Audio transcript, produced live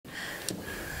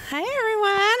Hi,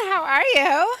 everyone. How are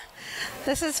you?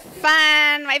 This is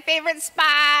fun. My favorite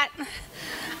spot.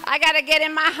 I got to get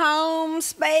in my home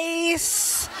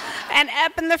space and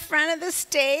up in the front of the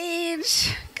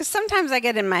stage because sometimes I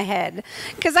get in my head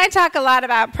because I talk a lot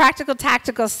about practical,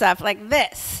 tactical stuff like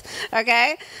this,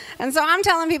 okay? And so I'm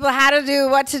telling people how to do,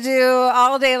 what to do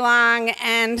all day long,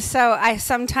 and so I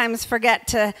sometimes forget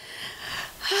to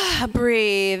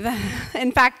breathe.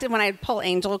 In fact, when I pull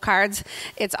angel cards,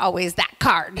 it's always that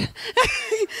card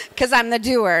because I'm the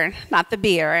doer, not the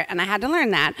beer, and I had to learn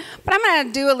that. But I'm going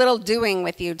to do a little doing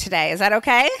with you today. Is that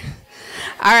okay?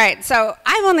 All right, so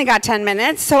I've only got 10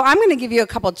 minutes, so I'm going to give you a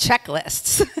couple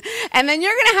checklists. And then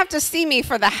you're going to have to see me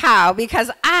for the how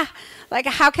because like,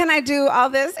 how can I do all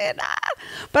this?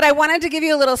 But I wanted to give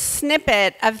you a little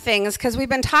snippet of things because we've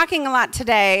been talking a lot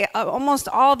today. Almost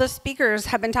all the speakers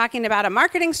have been talking about a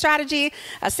marketing strategy,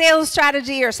 a sales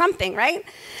strategy, or something, right?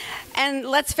 And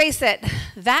let's face it,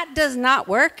 that does not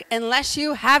work unless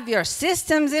you have your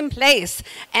systems in place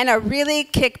and a really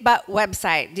kick-butt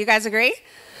website. Do you guys agree?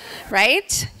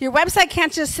 Right? Your website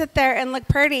can't just sit there and look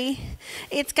pretty.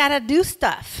 It's got to do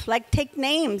stuff, like take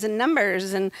names and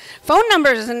numbers and phone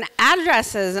numbers and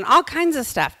addresses and all kinds of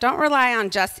stuff. Don't rely on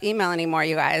just email anymore,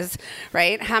 you guys,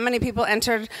 right? How many people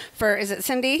entered for, is it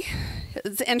Cindy?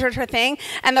 Entered her thing,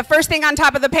 and the first thing on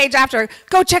top of the page after,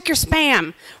 go check your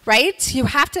spam, right? You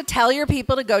have to tell your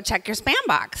people to go check your spam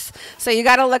box. So you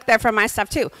got to look there for my stuff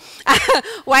too.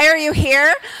 Why are you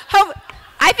here?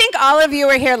 I think all of you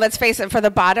are here, let's face it, for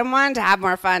the bottom one, to have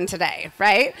more fun today,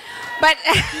 right?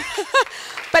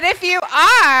 But if you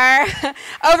are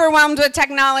overwhelmed with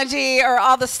technology or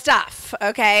all the stuff,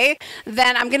 okay,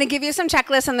 then I'm going to give you some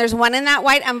checklists, and there's one in that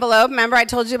white envelope. Remember I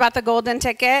told you about the golden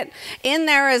ticket? In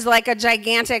there is like a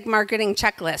gigantic marketing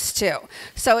checklist, too.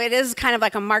 So it is kind of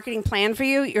like a marketing plan for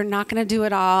you. You're not going to do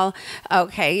it all,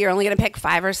 okay? You're only going to pick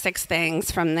 5 or 6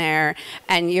 things from there,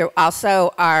 and you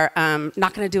also are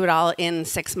not going to do it all in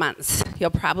 6 months. You'll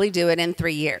probably do it in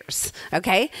 3 years,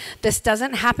 okay? This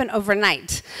doesn't happen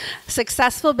overnight.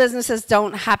 Successful businesses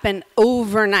don't happen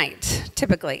overnight,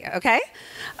 typically, okay?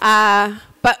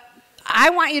 But I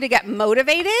want you to get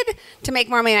motivated to make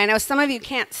more money. I know some of you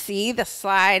can't see the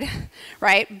slide,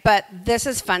 right? But this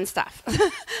is fun stuff.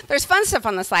 There's fun stuff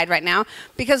on the slide right now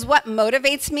because what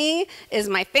motivates me is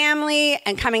my family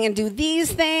and coming and do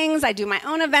these things. I do my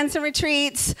own events and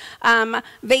retreats,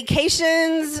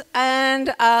 vacations,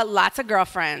 and lots of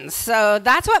girlfriends. So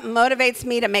that's what motivates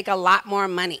me to make a lot more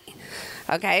money.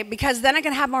 Okay, because then I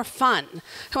can have more fun.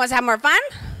 Who wants to have more fun?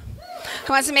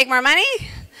 Who wants to make more money?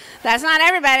 That's not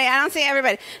everybody. I don't see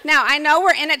everybody. Now, I know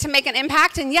we're in it to make an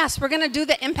impact, and yes, we're going to do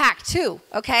the impact too,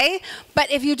 okay? But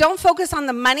if you don't focus on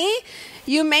the money,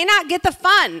 you may not get the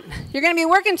fun. You're going to be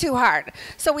working too hard.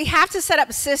 So we have to set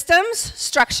up systems,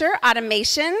 structure,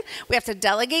 automation. We have to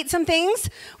delegate some things.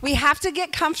 We have to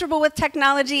get comfortable with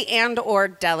technology and or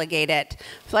delegate it.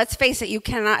 Let's face it, you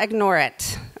cannot ignore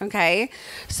it, okay?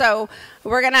 So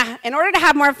we're going to, in order to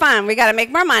have more fun, we got to make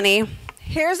more money.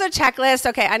 Here's a checklist.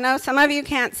 Okay, I know some of you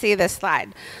can't see this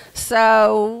slide.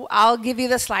 So I'll give you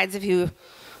the slides if you,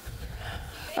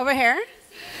 over here,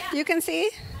 you can see?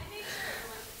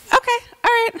 Okay, all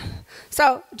right.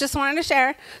 So just wanted to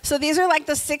share. So these are like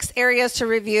the 6 areas to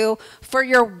review for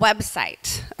your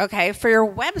website, okay? For your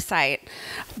website,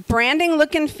 branding,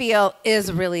 look, and feel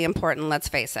is really important, let's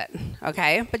face it,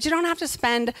 okay? But you don't have to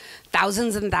spend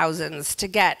thousands and thousands to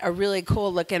get a really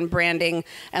cool looking branding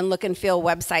and look and feel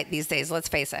website these days, let's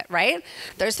face it, right?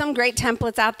 There's some great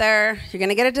templates out there. You're going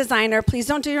to get a designer. Please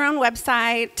don't do your own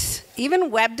website. Even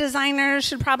web designers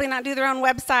should probably not do their own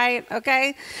website,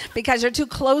 okay? Because you're too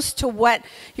close to what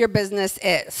your business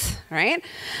is, right?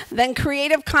 Then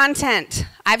creative content.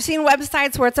 I've seen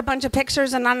websites where it's a bunch of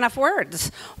pictures and not enough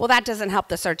words. Well, that doesn't help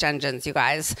the search engines, you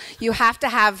guys. You have to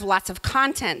have lots of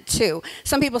content, too.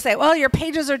 Some people say, well, your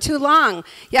pages are too long.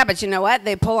 Yeah, but you know what?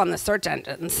 They pull on the search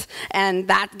engines, and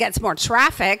that gets more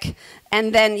traffic.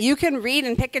 And then you can read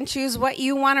and pick and choose what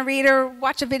you want to read or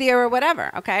watch a video or whatever,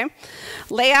 okay?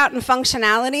 Layout and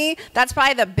functionality, that's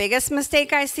probably the biggest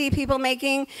mistake I see people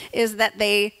making is that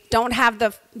they don't have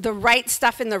the right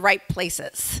stuff in the right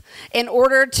places in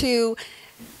order to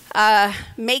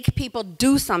make people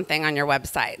do something on your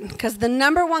website. Because the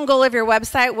 #1 goal of your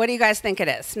website, what do you guys think it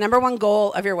is? #1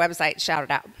 goal of your website, shout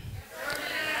it out.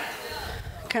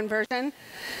 Conversion.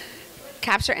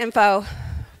 Capture info.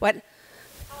 What?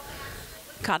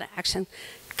 Call to action.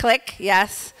 Click,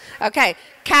 yes. Okay,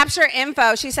 capture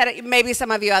info. She said it, maybe some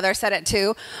of you others said it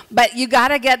too, but you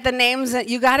gotta get the names,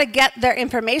 you gotta get their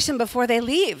information before they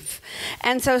leave.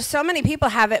 And so many people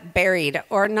have it buried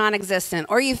or non-existent,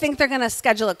 or you think they're gonna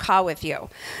schedule a call with you,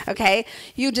 okay?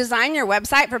 You design your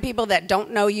website for people that don't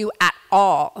know you at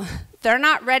all. They're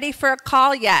not ready for a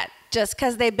call yet, just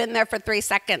because they've been there for 3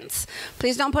 seconds.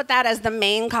 Please don't put that as the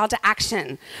main call to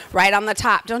action right on the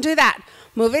top. Don't do that.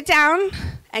 Move it down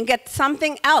and get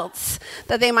something else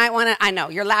that they might want to. I know,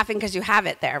 you're laughing because you have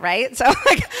it there, right? So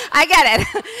like, I get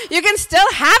it. You can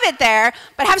still have it there,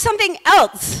 but have something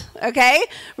else, okay?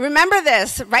 Remember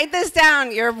this. Write this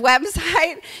down. Your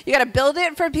website, you got to build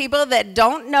it for people that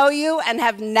don't know you and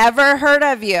have never heard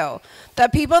of you. The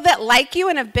people that like you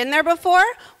and have been there before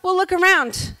will look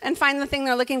around and find the thing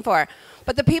they're looking for.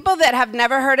 But the people that have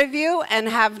never heard of you and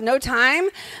have no time,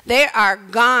 they are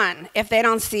gone if they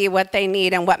don't see what they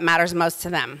need and what matters most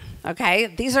to them, okay?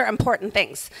 These are important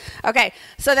things. Okay,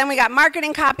 so then we got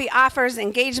marketing, copy, offers,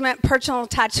 engagement, personal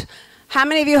touch. How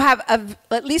many of you have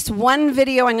at least one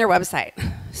video on your website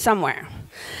somewhere?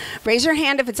 Raise your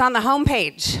hand if it's on the home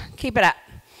page. Keep it up.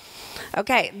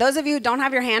 Okay, those of you who don't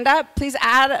have your hand up, please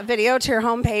add a video to your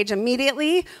home page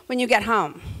immediately when you get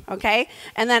home, okay?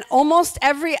 And then almost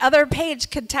every other page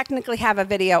could technically have a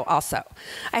video also.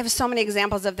 I have so many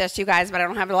examples of this, you guys, but I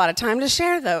don't have a lot of time to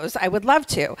share those. I would love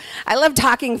to. I love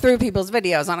talking through people's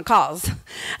videos on calls.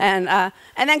 And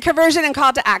then conversion and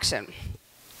call to action.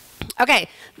 Okay,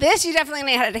 this you definitely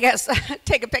need to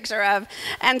take a picture of.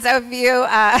 And so if you,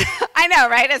 I know,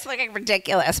 right? It's looking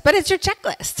ridiculous, but it's your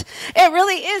checklist. It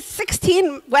really is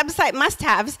 16 website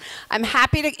must-haves. I'm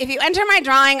happy to, if you enter my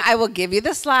drawing, I will give you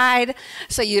the slide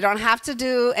so you don't have to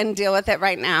do and deal with it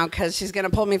right now because she's going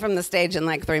to pull me from the stage in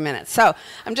like 3 minutes. So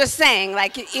I'm just saying,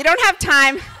 like, you don't have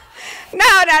time.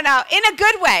 No, in a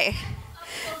good way.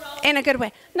 In a good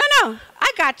way. No,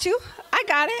 I got you. I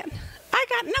got it.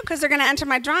 No, because they're going to enter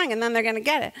my drawing and then they're going to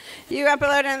get it. You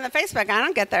upload it in the Facebook, I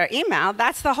don't get their email.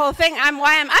 That's the whole thing.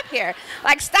 Why I'm up here.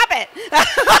 Like, stop it.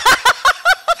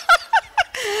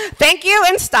 Thank you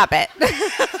and stop it.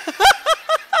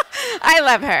 I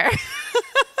love her.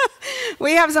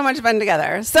 We have so much fun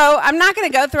together. So I'm not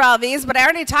going to go through all these, but I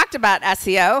already talked about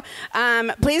SEO.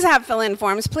 Please have fill-in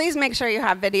forms. Please make sure you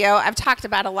have video. I've talked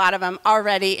about a lot of them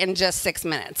already in just 6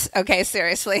 minutes. Okay,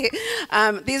 seriously.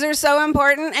 These are so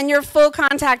important. And your full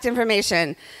contact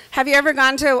information. Have you ever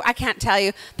gone to, I can't tell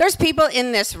you, there's people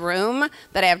in this room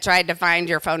that have tried to find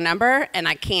your phone number, and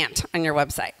I can't on your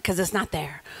website because it's not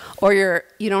there. Or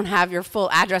you don't have your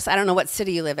full address. I don't know what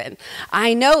city you live in.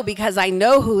 I know because I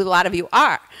know who a lot of you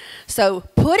are. So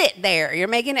put it there. You're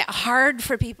making it hard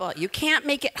for people. You can't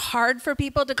make it hard for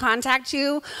people to contact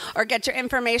you or get your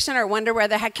information or wonder where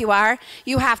the heck you are.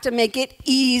 You have to make it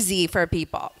easy for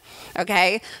people.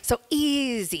 Okay? So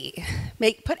easy.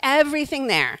 Put everything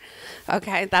there.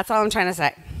 Okay? That's all I'm trying to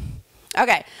say.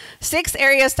 Okay, 6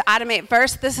 areas to automate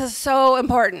first. This is so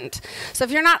important. So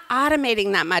if you're not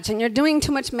automating that much and you're doing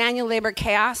too much manual labor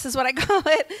chaos is what I call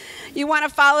it, you want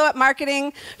to follow up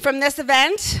marketing from this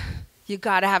event, you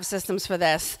got to have systems for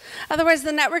this. Otherwise,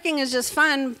 the networking is just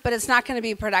fun, but it's not going to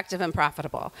be productive and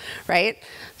profitable, right?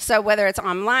 So whether it's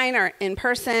online or in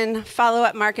person,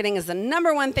 follow-up marketing is the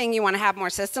 #1 thing you want to have more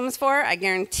systems for. I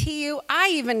guarantee you, I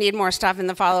even need more stuff in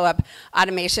the follow-up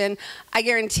automation. I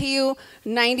guarantee you,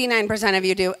 99% of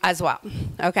you do as well,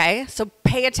 okay? So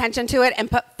pay attention to it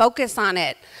and put focus on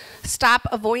it. Stop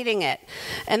avoiding it.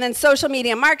 And then social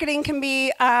media marketing can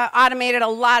be automated, a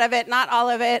lot of it, not all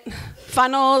of it.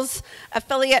 Funnels,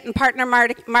 affiliate and partner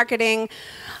marketing.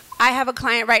 I have a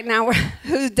client right now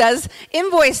who does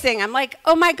invoicing. I'm like,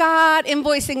 oh my God,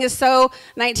 invoicing is so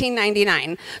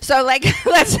 1999. So like,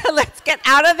 let's get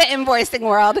out of the invoicing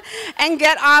world and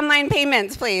get online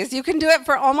payments, please. You can do it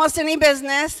for almost any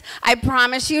business. I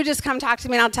promise you, just come talk to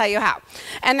me and I'll tell you how.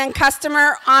 And then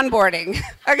customer onboarding,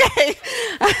 okay?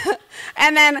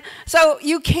 And then, so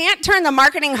you can't turn the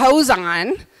marketing hose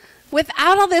on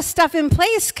without all this stuff in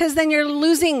place, because then you're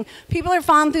losing, people are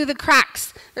falling through the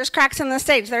cracks. There's cracks in the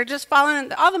stage. They're just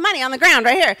falling, all the money on the ground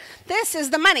right here. This is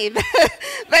the money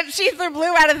that she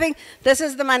blew out of the thing. This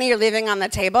is the money you're leaving on the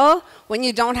table when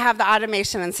you don't have the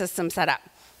automation and system set up.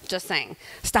 Just saying.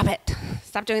 Stop it.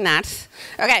 Stop doing that.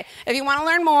 Okay, if you want to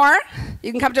learn more,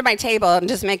 you can come to my table and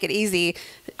just make it easy.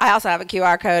 I also have a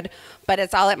QR code, but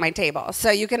it's all at my table.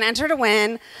 So you can enter to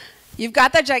win. You've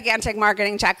got the gigantic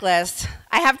marketing checklist.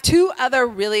 I have 2 other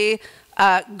really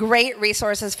great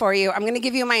resources for you. I'm going to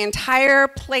give you my entire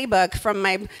playbook from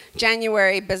my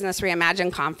January Business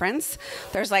Reimagine conference.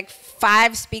 There's like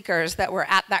 5 speakers that were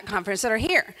at that conference that are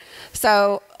here.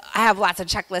 So I have lots of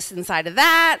checklists inside of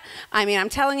that. I mean, I'm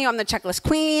telling you, I'm the checklist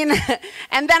queen.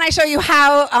 And then I show you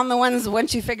how on the ones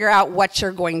once you figure out what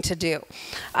you're going to do.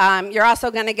 You're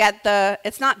also going to get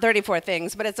it's not 34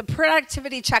 things, but it's a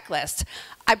productivity checklist.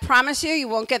 I promise you, you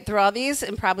won't get through all these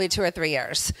in probably 2 or 3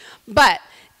 years. But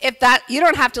you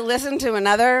don't have to listen to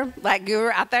another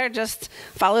guru out there. Just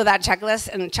follow that checklist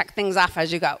and check things off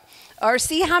as you go. Or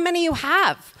see how many you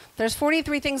have. There's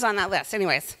 43 things on that list.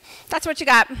 Anyways, that's what you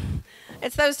got.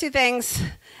 It's those 2 things,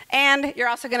 and you're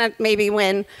also going to maybe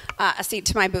win a seat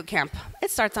to my boot camp.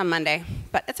 It starts on Monday,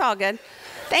 but it's all good.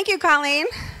 Thank you, Colleen.